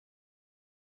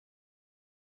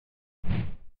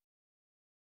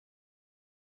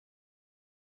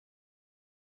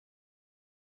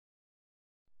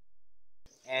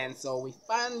and so we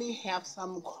finally have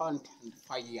some content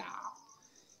for y'all.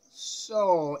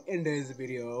 So in this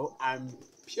video, I'm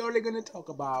purely gonna talk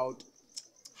about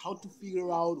how to figure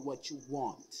out what you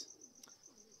want.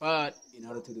 But in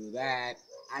order to do that,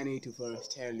 I need to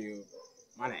first tell you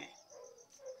my name.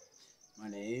 My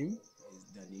name is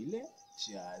Danile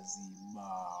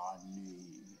Tshazibane.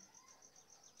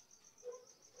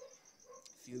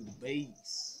 Feel the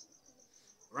bass.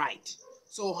 Right.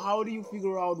 So how do you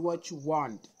figure out what you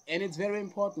want? And it's very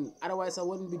important. Otherwise, I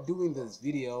wouldn't be doing this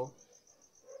video.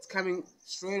 It's coming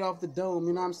straight off the dome.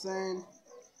 You know what I'm saying?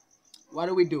 What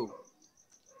do?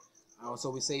 So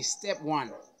we say step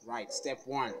one. Right. Step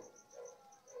one.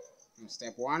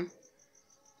 Step one.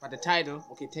 But the title.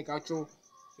 Okay. Take out your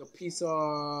piece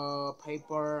of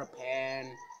paper, a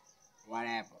pen,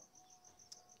 whatever.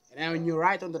 And then when you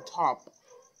write on the top,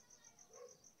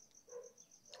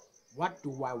 what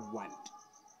do I want?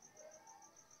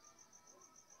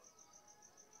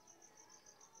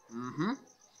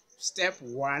 Step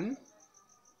one.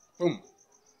 Boom.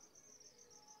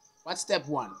 What's step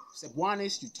one? Step one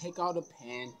is you take out a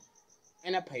pen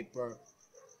and a paper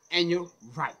and you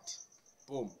write.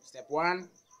 Boom. Step one.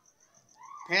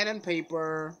 Pen and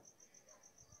paper.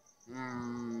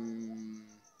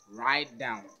 Write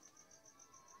down.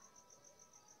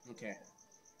 Okay.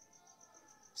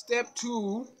 Step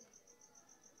two.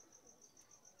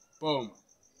 Boom.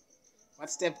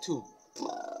 What's step two?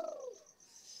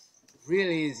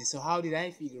 Really easy. So how did I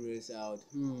figure this out?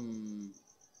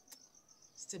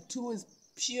 Step two is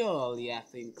purely, I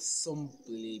think,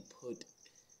 simply put,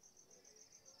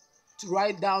 to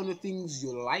write down the things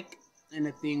you like and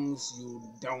the things you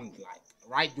don't like.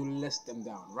 Right? You list them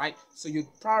down. Right? So you'd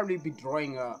probably be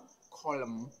drawing a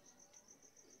column,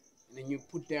 and then you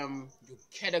put them. You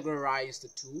categorize the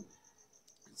two.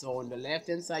 So on the left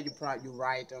hand side, you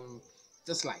write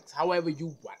dislikes, however you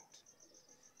want.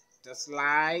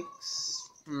 Dislikes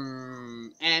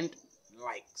and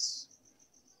likes.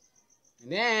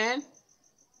 And then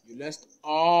you list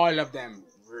all of them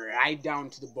right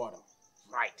down to the bottom.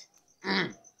 Right.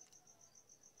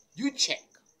 You check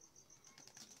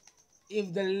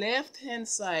if the left hand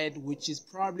side, which is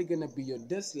probably gonna be your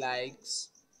dislikes,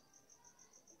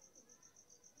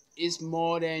 is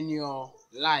more than your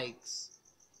likes,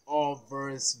 or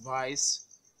vice.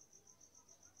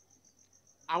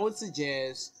 I would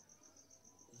suggest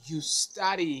you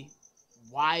study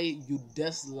why you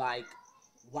dislike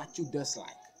what you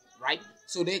dislike, right?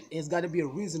 So there's got to be a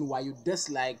reason why you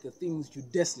dislike the things you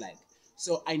dislike.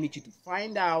 So I need you to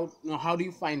find out. Now, how do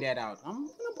you find that out? I'm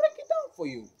gonna break it down for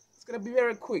you. It's gonna be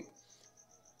very quick.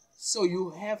 So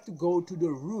you have to go to the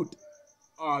root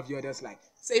of your dislike.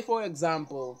 Say, for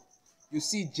example, you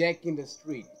see Jack in the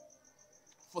street.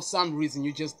 For some reason,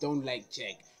 you just don't like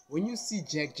Jack. When you see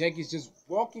Jack is just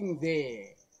walking there,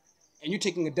 and you're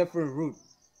taking a different route.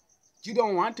 You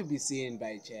don't want to be seen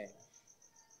by Jack.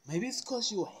 Maybe it's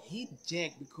because you hate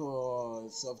Jack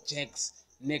because of Jack's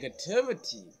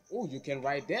negativity. Oh, you can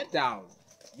write that down.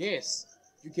 Yes,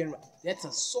 you can. That's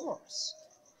a source.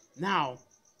 Now,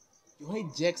 you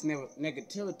hate Jack's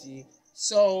negativity,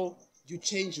 so you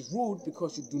change route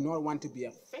because you do not want to be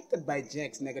affected by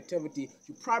Jack's negativity.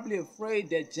 You're probably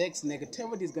afraid that Jack's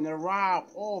negativity is going to rub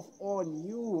off on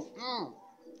you.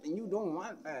 And you don't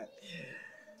want that.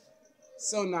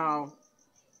 So now,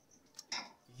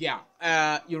 yeah,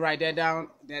 you write that down.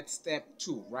 That's step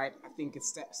two, right? I think it's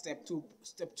step two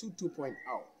 2.0.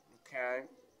 Okay.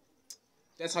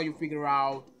 That's how you figure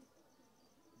out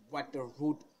what the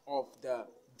root of the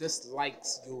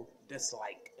dislikes you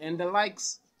dislike. And the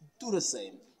likes do the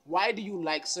same. Why do you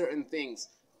like certain things?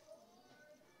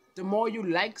 The more you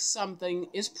like something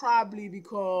is probably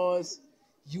because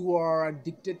you are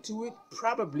addicted to it.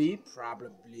 Probably.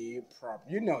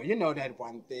 You know that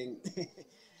one thing.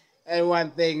 And one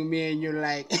thing me and you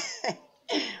like,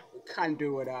 we can't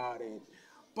do without it.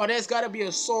 But there's got to be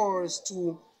a source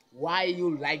to why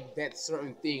you like that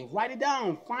certain thing. Write it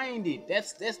down. Find it.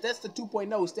 That's the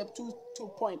 2.0. Step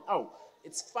 2.0.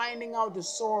 It's finding out the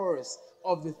source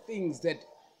of the things that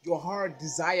your heart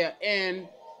desire and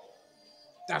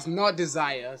does not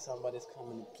desire. Somebody's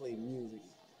coming to play music.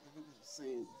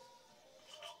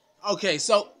 Okay,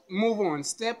 so move on.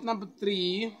 Step number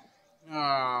 3.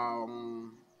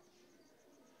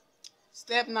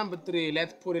 Step number 3,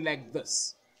 let's put it like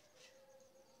this.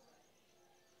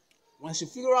 Once you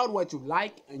figure out what you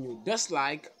like and you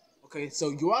dislike, okay, so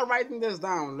you are writing this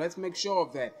down. Let's make sure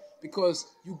of that, because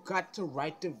you got to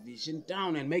write the vision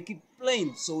down and make it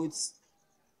plain so it's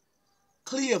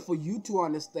clear for you to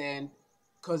understand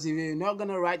Because if you're not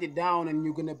gonna write it down and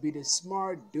you're gonna be the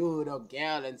smart dude or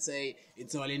girl and say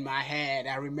it's all in my head,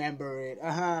 I remember it.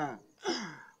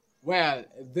 Well,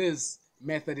 this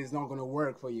method is not gonna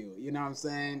work for you. You know what I'm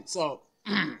saying? So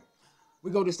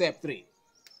we go to step 3,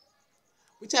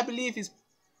 which I believe is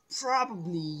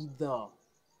probably the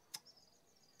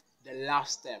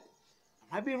last step.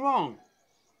 I might be wrong,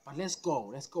 but let's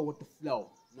go. Let's go with the flow.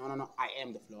 No. I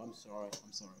am the flow. I'm sorry.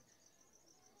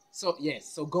 So yes.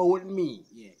 So go with me.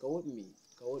 Yeah, go with me.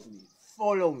 Go with me.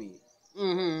 Follow me.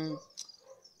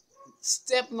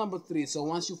 Step number 3. So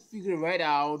once you figure it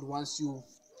out, once you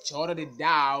jotted it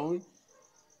down,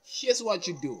 here's what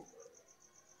you do.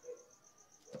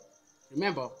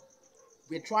 Remember,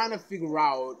 we're trying to figure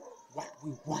out what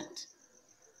we want.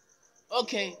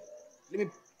 Okay, let me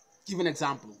give an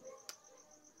example.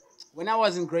 When I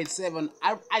was in grade 7,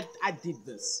 I did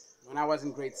this. When I was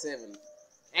in grade 7,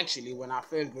 actually when I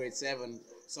failed grade 7,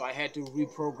 so I had to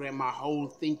reprogram my whole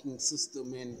thinking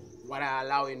system and what I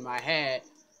allow in my head.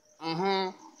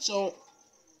 So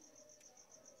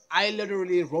I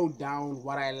literally wrote down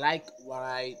what I like, what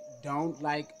I don't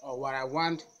like, or what I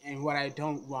want and what I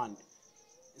don't want.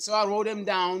 So I wrote them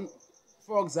down.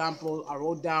 For example, I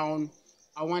wrote down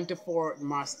I want a Ford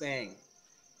Mustang.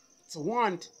 It's a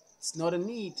want, it's not a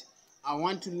need. I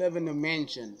want to live in a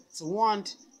mansion. It's a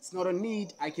want, it's not a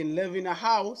need. I can live in a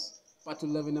house, but to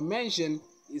live in a mansion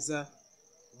is a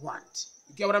want.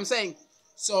 You get what I'm saying?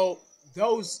 So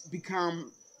those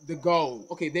become the goal.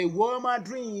 Okay, they were my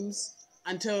dreams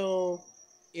until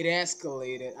it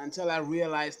escalated, until I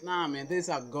realized, nah, man, these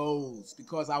are goals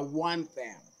because I want them.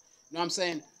 You know what I'm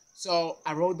saying? So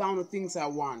I wrote down the things I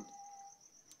want.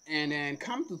 And then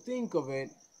come to think of it,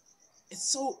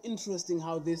 it's so interesting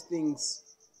how these things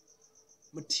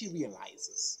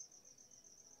materializes.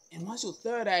 And once your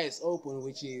third eye is open,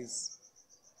 which is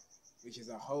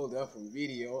a whole different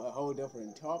video, a whole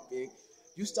different topic,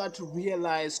 you start to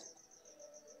realize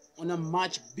on a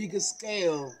much bigger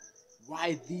scale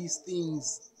why these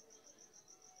things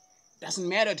doesn't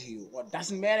matter to you or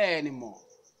doesn't matter anymore.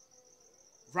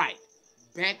 Right,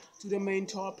 back to the main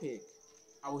topic.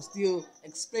 I was still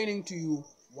explaining to you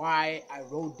why I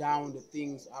wrote down the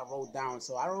things I wrote down.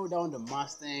 So I wrote down the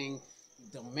Mustang,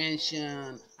 the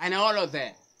mansion, and all of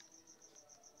that.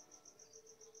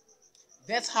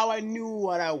 That's how I knew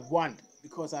what I want,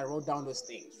 because I wrote down those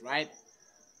things, right?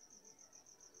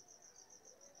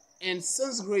 And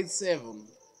since grade 7,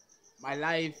 my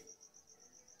life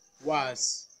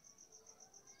was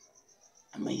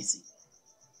amazing.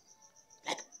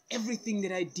 Like everything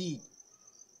that I did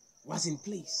was in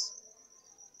place.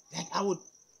 Like I would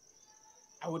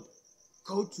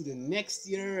go to the next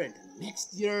year and the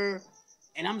next year,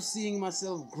 and I'm seeing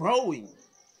myself growing,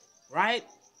 right?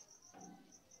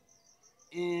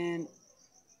 And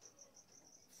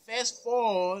fast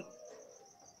forward,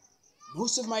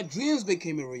 most of my dreams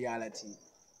became a reality,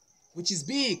 which is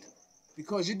big,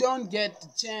 because you don't get the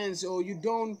chance, or you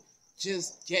don't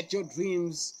just get your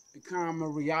dreams become a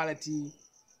reality.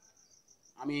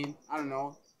 I mean, I don't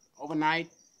know, overnight,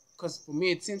 because for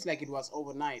me it seems like it was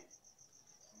overnight,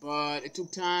 but it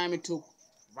took time. It took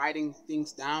writing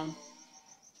things down.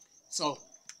 So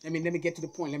let me get to the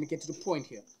point. Let me get to the point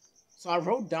here. So I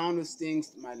wrote down those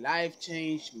things. My life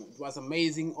changed. It was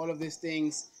amazing. All of these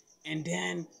things, and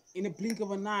then in a blink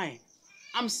of an eye,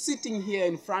 I'm sitting here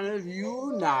in front of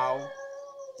you now.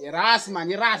 Yeras man,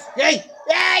 yeras. Hey,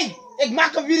 ik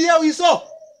maak een video hier zo.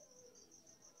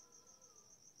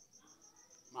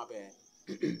 My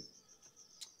bad.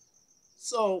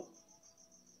 So,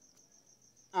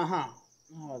 no,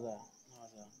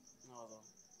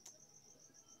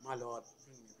 my Lord,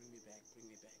 bring me back.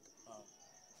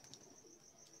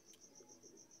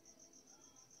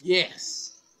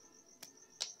 Yes.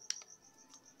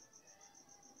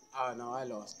 Oh no, I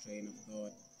lost train of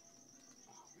thought.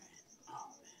 Oh man.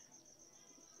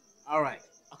 All right.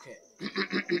 Okay.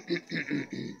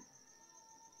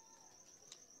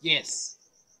 Yes.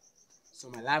 So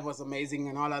my life was amazing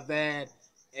and all of that,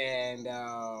 and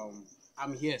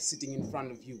I'm here sitting in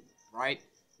front of you, right?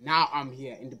 Now I'm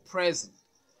here in the present,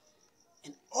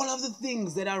 and all of the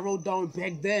things that I wrote down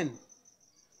back then,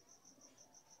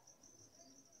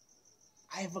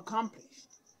 I have accomplished.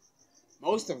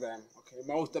 Most of them,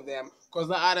 because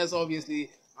the others obviously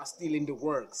are still in the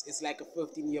works. It's like a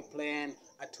 15-year plan,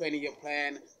 a 20-year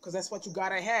plan, because that's what you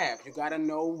gotta have. You gotta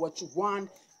know what you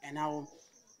want, and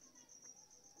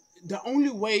the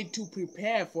only way to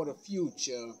prepare for the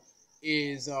future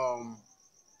is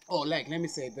let me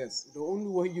say this. The only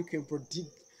way you can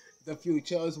predict the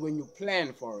future is when you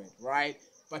plan for it, right?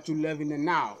 But you live in the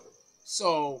now.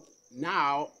 So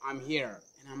now I'm here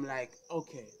and I'm like,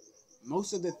 okay,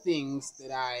 most of the things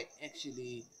that I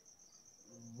actually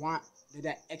want, that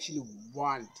I actually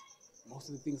want, most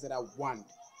of the things that I want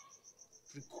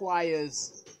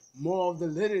requires more of the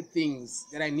little things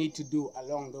that I need to do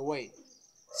along the way.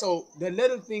 So the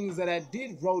little things that I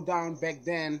did wrote down back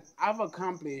then, I've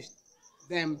accomplished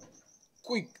them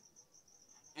quick.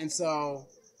 And so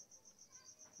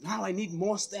now I need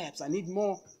more steps. I need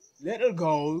more little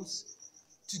goals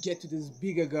to get to this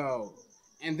bigger goal.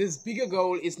 And this bigger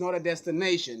goal is not a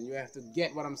destination. You have to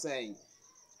get what I'm saying.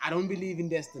 I don't believe in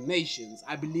destinations.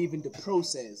 I believe in the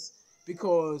process,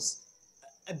 because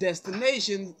a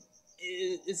destination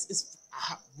is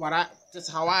what I, that's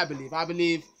how I believe. I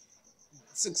believe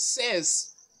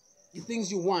success, the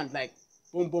things you want, like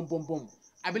boom, boom, boom, boom.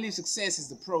 I believe success is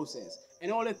the process,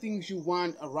 and all the things you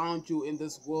want around you in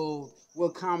this world will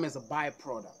come as a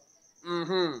byproduct.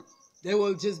 They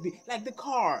will just be like the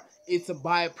car. It's a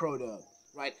byproduct,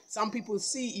 right? Some people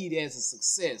see it as a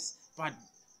success, but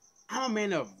I'm a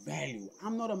man of value.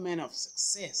 I'm not a man of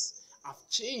success. I've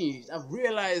changed. I've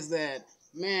realized that,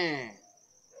 man,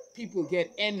 people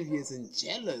get envious and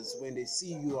jealous when they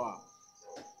see you are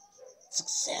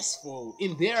successful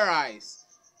in their eyes.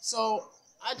 So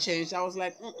I changed. I was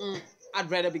like, I'd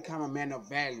rather become a man of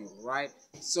value, right?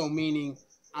 So meaning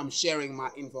I'm sharing my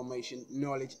information,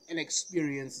 knowledge, and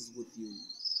experiences with you.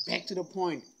 Back to the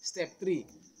point, step 3.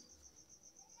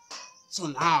 So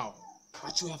now,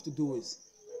 what you have to do is,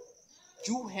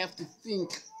 you have to think.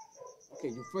 Okay,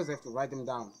 you first have to write them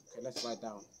down. Okay, let's write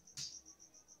down.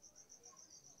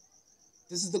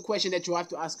 This is the question that you have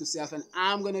to ask yourself, and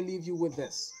I'm going to leave you with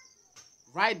this.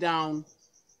 Write down.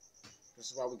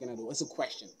 This is what we're going to do. It's a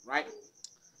question, right?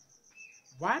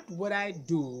 What would I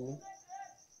do?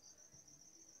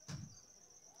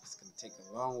 It's going to take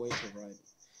a long way to write.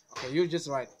 Okay, you just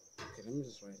write. Okay, let me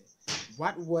just write it.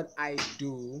 What would I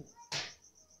do?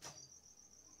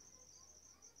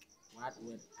 What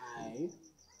would I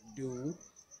do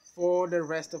for the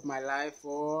rest of my life,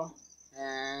 for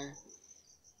the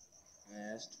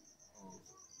rest of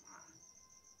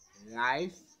my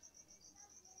life?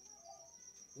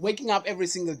 Waking up every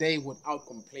single day without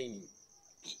complaining.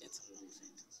 Hey, that's a long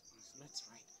sentence. Let's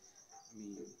write. I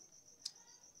mean,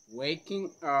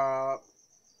 waking up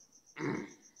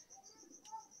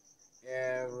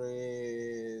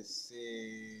every single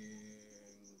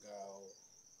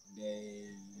day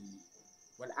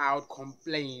without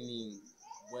complaining.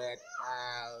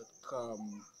 Without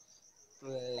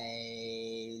complaining.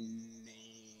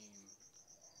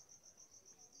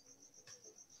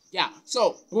 Yeah,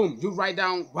 so boom, you write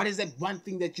down what is that one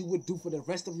thing that you would do for the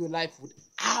rest of your life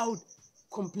without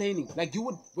complaining. Like you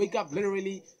would wake up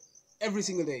literally every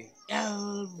single day.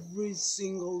 Every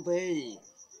single day.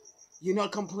 You're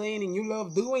not complaining. You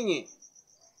love doing it.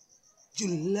 You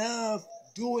love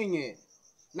doing it.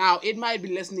 Now, it might be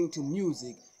listening to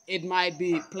music. It might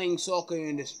be playing soccer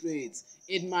in the streets.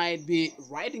 It might be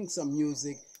writing some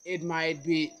music. It might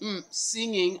be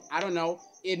singing. I don't know.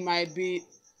 It might be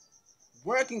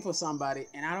working for somebody.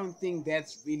 And I don't think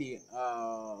that's really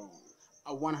a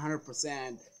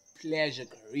 100% pleasure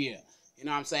career. You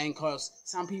know what I'm saying? Because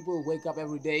some people wake up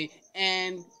every day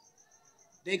and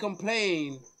they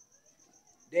complain.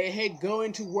 They hate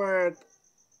going to work,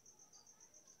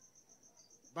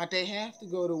 but they have to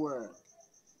go to work.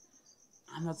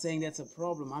 I'm not saying that's a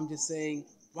problem. I'm just saying,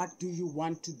 what do you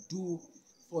want to do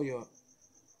for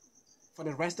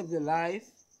the rest of your life?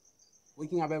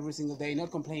 Waking up every single day,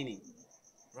 not complaining.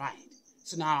 Right.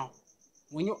 So now,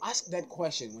 when you ask that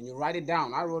question, when you write it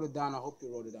down, I wrote it down, I hope you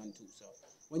wrote it down too. So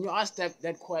when you ask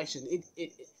that question,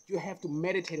 you have to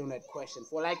meditate on that question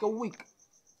for like a week,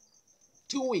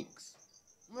 2 weeks.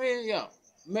 Yeah,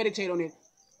 meditate on it.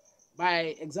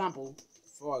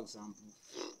 For example,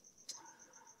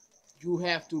 you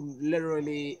have to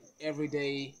literally every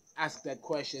day ask that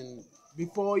question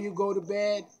before you go to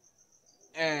bed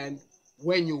and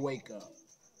when you wake up.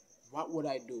 What would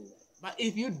I do? But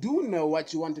if you do know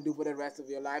what you want to do for the rest of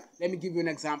your life, let me give you an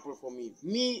example for me.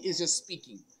 Me is just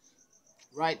speaking,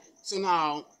 right? So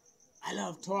now, I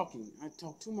love talking. I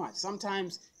talk too much.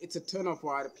 Sometimes it's a turn off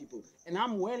for other people. And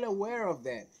I'm well aware of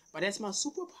that. But that's my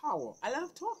superpower. I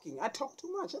love talking. I talk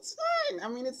too much. That's fine. I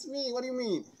mean, it's me. What do you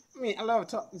mean? I mean, I love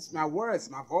talking. It's my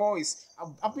words, my voice.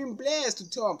 I've been blessed to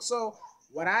talk. So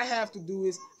what I have to do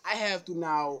is I have to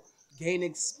now gain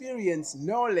experience,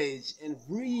 knowledge, and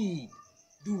read,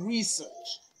 do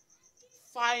research.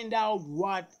 Find out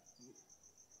what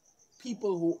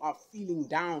people who are feeling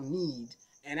down need.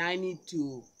 And I need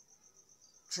to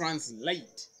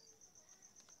translate.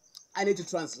 I need to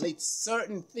translate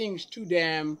certain things to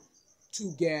them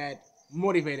to get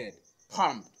motivated,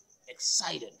 pumped,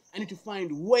 excited. I need to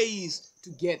find ways to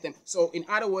get them. So in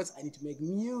other words, I need to make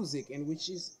music, and which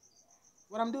is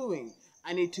what I'm doing.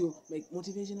 I need to make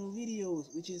motivational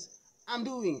videos, which is I'm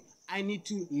doing. I need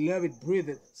to love it, breathe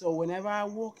it. So whenever I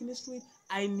walk in the street,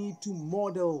 I need to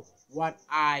model what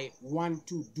I want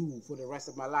to do for the rest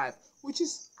of my life, which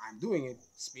is I'm doing it,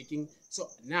 speaking. So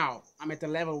now I'm at a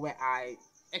level where I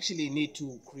actually need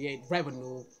to create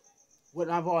revenue with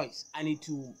my voice. I need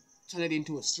to turn it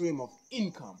into a stream of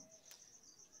income.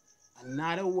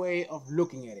 Another way of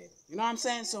looking at it. You know what I'm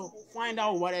saying? So find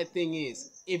out what that thing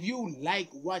is. If you like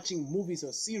watching movies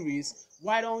or series,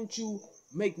 why don't you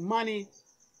make money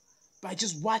by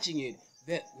just watching it?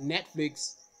 That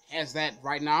Netflix has that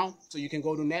right now. So you can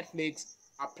go to Netflix,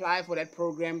 apply for that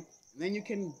program, and then you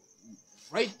can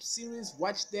rate series,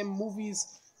 watch them movies,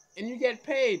 and you get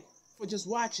paid for just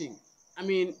watching. I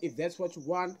mean, if that's what you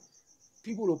want,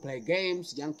 people who play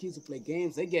games, young kids who play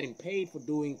games, they're getting paid for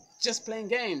doing just playing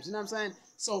games. You know what I'm saying?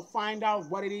 So find out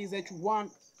what it is that you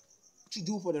want to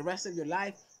do for the rest of your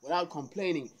life without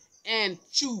complaining, and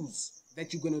choose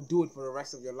that you're gonna do it for the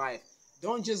rest of your life.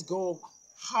 Don't just go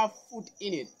half foot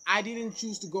in it. I didn't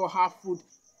choose to go half foot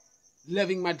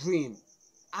living my dream.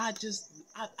 I just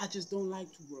don't like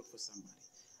to work for somebody.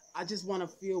 I just want to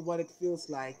feel what it feels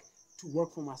like to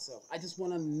work for myself. I just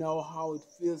want to know how it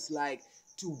feels like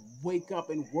to wake up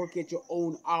and work at your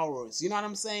own hours. You know what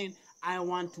I'm saying? I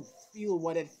want to feel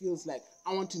what it feels like.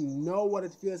 I want to know what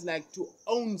it feels like to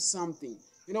own something.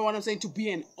 You know what I'm saying? To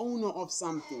be an owner of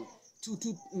something.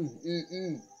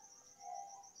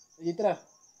 Yitra.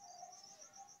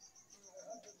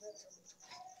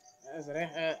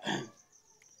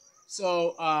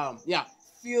 So yeah,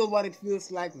 feel what it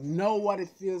feels like, know what it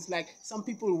feels like. Some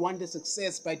people want the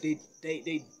success, but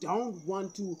they don't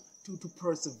want to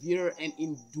persevere and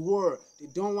endure. They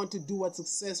don't want to do what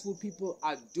successful people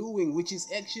are doing, which is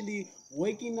actually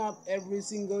waking up every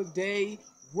single day,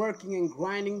 working and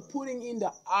grinding, putting in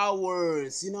the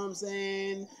hours. You know what I'm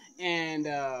saying? And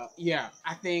yeah,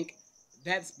 I think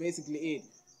that's basically it.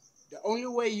 The only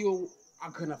way you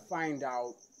are gonna find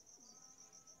out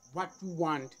what you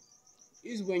want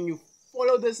is when you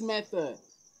follow this method.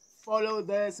 Follow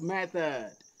this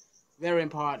method. Very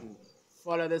important.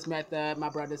 Follow this method, my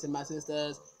brothers and my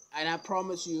sisters, and I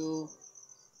promise you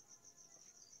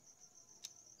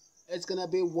it's gonna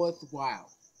be worthwhile.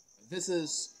 This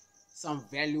is some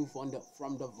value from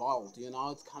the vault. You know,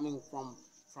 it's coming from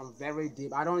very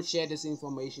deep. I don't share this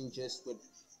information just with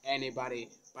anybody,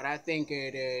 but I think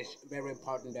it is very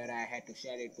important that I had to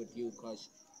share it with you, because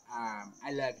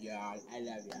I love y'all. I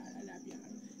love y'all. I love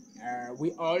y'all.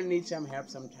 We all need some help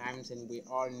sometimes, and we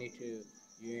all need to,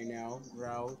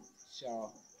 grow.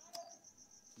 So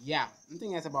yeah, I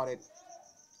think that's about it.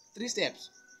 3 steps.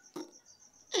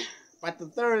 But the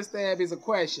third step is a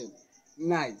question.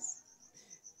 Nice.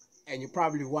 And you're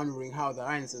probably wondering how the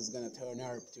answer is gonna turn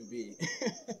out to be.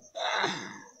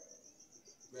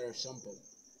 Very simple.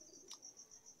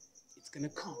 It's gonna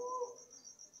come.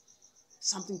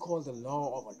 Something called the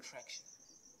law of attraction.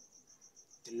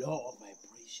 The law of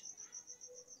vibration.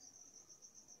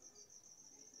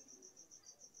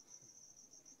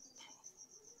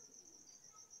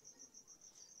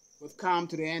 We've come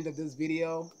to the end of this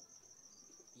video.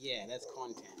 Yeah, that's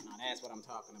content. Now that's what I'm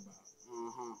talking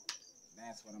about.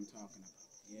 That's what I'm talking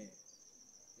about. Yeah.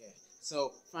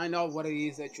 So find out what it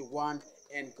is that you want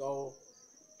and go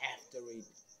after it.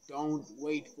 Don't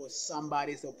wait for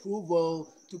somebody's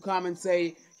approval to come and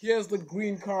say, here's the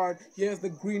green card, here's the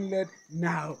green light.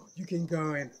 Now you can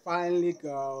go and finally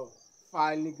go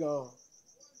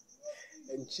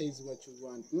and chase what you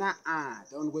want.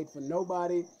 Don't wait for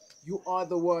nobody. You are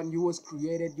the one. You was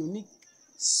created unique,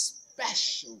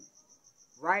 special,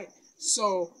 right?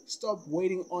 So stop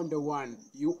waiting on the one.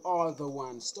 You are the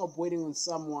one. Stop waiting on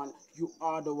someone. You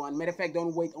are the one. Matter of fact,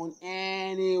 don't wait on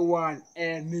anyone,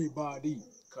 anybody,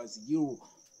 because you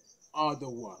are the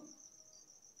one.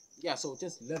 Yeah, so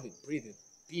just love it, breathe it,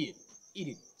 be it, eat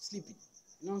it, sleep it.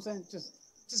 You know what I'm saying?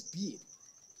 Just be it.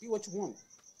 Be what you want.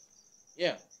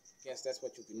 Yeah, guess that's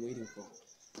what you've been waiting for.